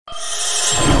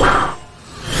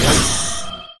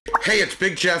Hey, it's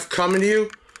Big Jeff coming to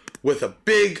you with a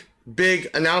big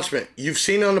announcement. You've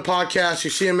seen it on the podcast.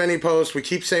 You see in many posts. We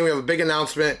keep saying we have a big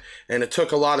announcement, and it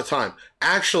took a lot of time.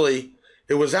 Actually,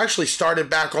 it was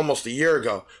started back almost a year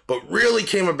ago, but really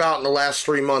came about in the last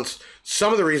 3 months.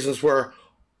 Some of the reasons were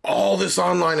all this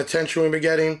online attention we've been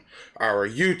getting, our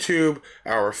YouTube,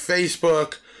 our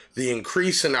Facebook, the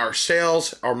increase in our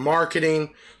sales, our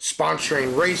marketing,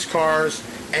 sponsoring race cars,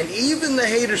 and even the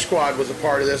Hater Squad was a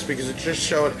part of this because it just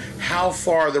showed how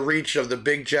far the reach of the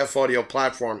Big Jeff audio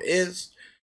platform is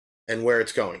and where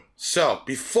it's going. So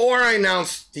before I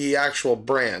announce the actual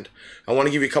brand, I want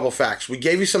to give you a couple facts. We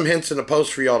gave you some hints in the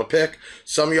post for y'all to pick.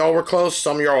 Some of y'all were close,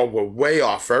 some of y'all were way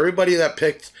off. For everybody that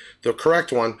picked the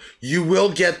correct one, you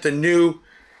will get the new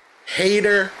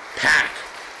Hater Pack.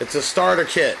 It's a starter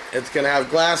kit. It's going to have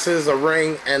glasses, a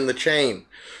ring, and the chain.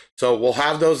 So we'll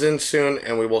have those in soon,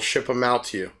 and we will ship them out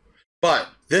to you. But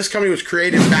this company was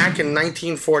created back in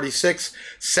 1946,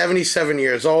 77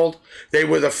 years old. They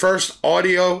were the first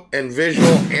audio and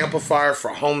visual amplifier for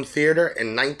home theater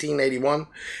in 1981.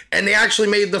 And they actually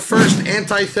made the first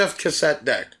anti-theft cassette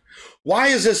deck. Why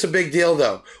is this a big deal,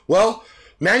 though? Well,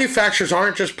 manufacturers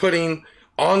aren't just putting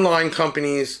online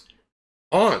companies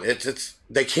on.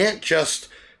 They can't just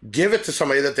give it to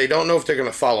somebody that they don't know if they're going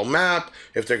to follow map,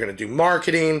 if they're going to do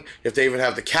marketing, if they even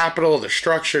have the capital, the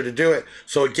structure to do it.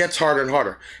 So it gets harder and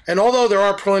harder. And although there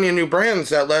are plenty of new brands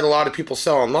that let a lot of people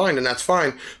sell online, and that's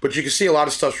fine, but you can see a lot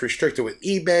of stuff's restricted with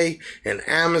eBay and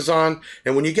Amazon.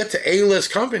 And when you get to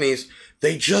A-list companies,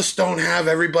 they just don't have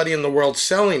everybody in the world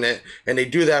selling it, and they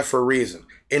do that for a reason.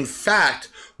 In fact,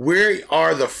 we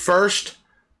are the first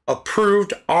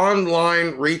approved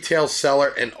online retail seller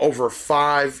in over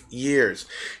 5 years.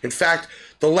 In fact,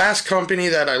 the last company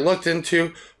that I looked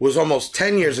into was almost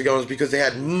 10 years ago. It was because they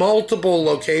had multiple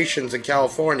locations in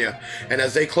California, and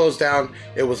as they closed down,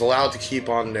 it was allowed to keep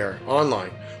on their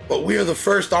online. But we are the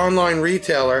first online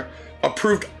retailer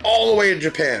approved all the way to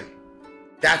Japan.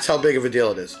 That's how big of a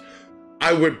deal it is.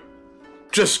 I would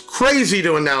just crazy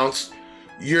to announce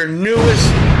your newest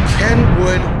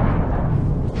Kenwood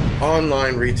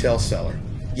online retail seller.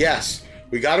 Yes,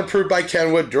 we got approved by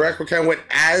Kenwood, direct with Kenwood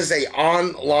as a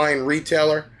online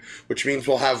retailer, which means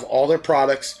we'll have all their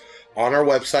products on our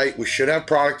website. We should have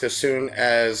product as soon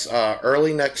as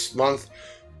early next month.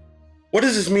 What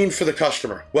does this mean for the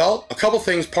customer? Well, a couple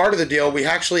things. Part of the deal, we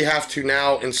actually have to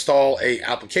now install a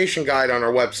application guide on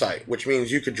our website, which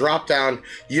means you could drop down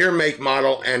year, make,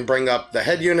 model, and bring up the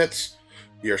head units,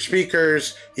 your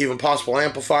speakers, even possible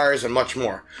amplifiers, and much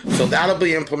more. So that'll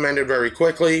be implemented very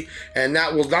quickly, and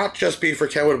that will not just be for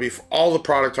Kenwood, it'll be for all the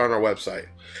product on our website.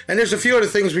 And there's a few other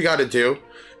things we got to do,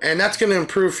 and that's going to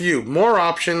improve for you. More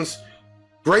options,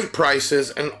 great prices,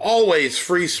 and always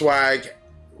free swag,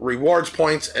 rewards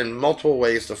points, and multiple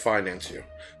ways to finance you.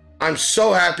 I'm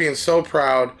so happy and so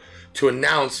proud to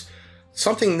announce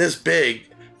something this big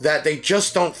that they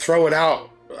just don't throw it out.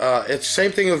 It's the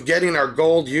same thing of getting our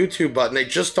gold YouTube button. They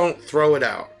just don't throw it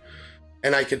out.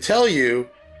 And I can tell you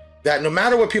that no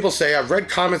matter what people say, I've read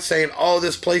comments saying, oh,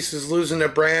 this place is losing their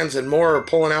brands and more are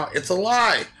pulling out. It's a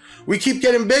lie. We keep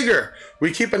getting bigger.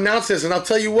 We keep announcing this. And I'll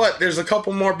tell you what, there's a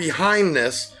couple more behind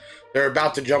this. They're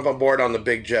about to jump on board on the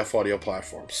Big Jeff audio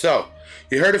platform. So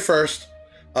you heard it first.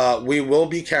 We will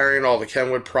be carrying all the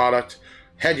Kenwood product,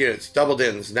 head units, double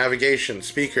DINs, navigation,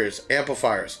 speakers,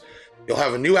 amplifiers. You'll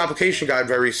have a new application guide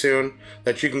very soon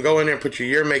that you can go in there and put your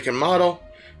year, make, and model,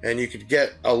 and you could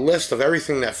get a list of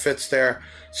everything that fits there.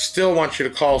 Still want you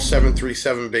to call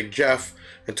 737-BIG-JEFF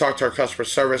and talk to our customer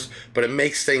service, but it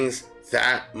makes things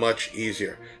that much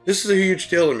easier. This is a huge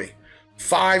deal to me.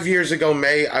 5 years ago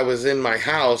May, I was in my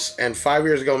house, and 5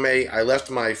 years ago May, I left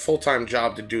my full-time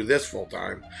job to do this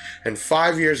full-time. And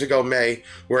 5 years ago May,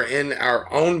 we're in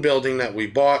our own building that we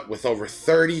bought with over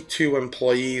 32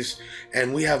 employees,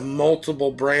 and we have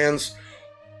multiple brands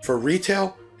for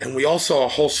retail, and we also a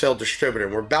wholesale distributor.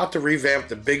 And we're about to revamp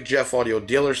the Big Jeff Audio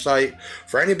dealer site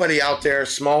for anybody out there,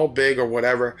 small, big, or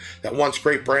whatever, that wants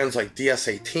great brands like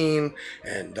DS18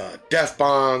 and Def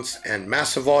Bonds and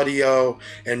Massive Audio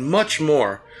and much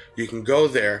more. You can go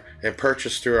there and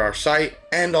purchase through our site.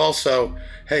 And also,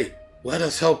 hey, let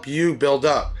us help you build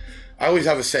up. I always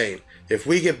have a saying, if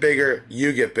we get bigger,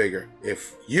 you get bigger.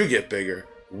 If you get bigger,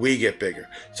 we get bigger.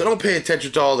 So don't pay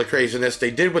attention to all the craziness.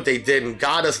 They did what they did and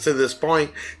got us to this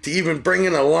point to even bring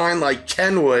in a line like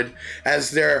Kenwood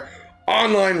as their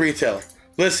online retailer.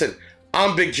 Listen,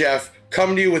 I'm Big Jeff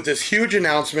coming to you with this huge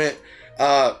announcement.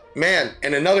 Man,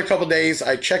 in another couple days,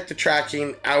 I checked the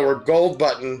tracking. Our gold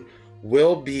button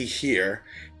will be here,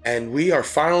 and we are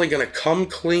finally going to come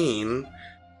clean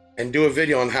and do a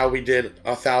video on how we did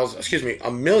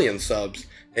a million subs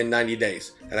in 90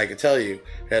 days. And I can tell you,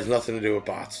 it has nothing to do with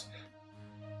bots.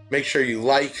 Make sure you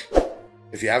like.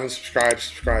 If you haven't subscribed,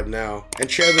 subscribe now.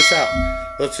 And share this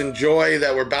out. Let's enjoy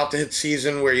that we're about to hit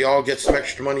season where you all get some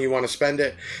extra money, you want to spend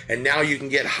it. And now you can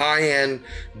get high-end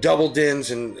double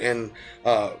DINs and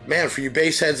man, for you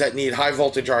bass heads that need high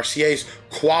voltage RCAs,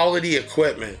 quality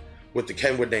equipment with the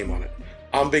Kenwood name on it.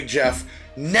 I'm Big Jeff.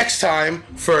 Next time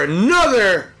for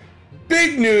another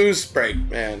big news break.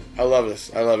 Man, I love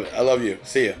this. I love it. I love you.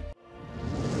 See ya.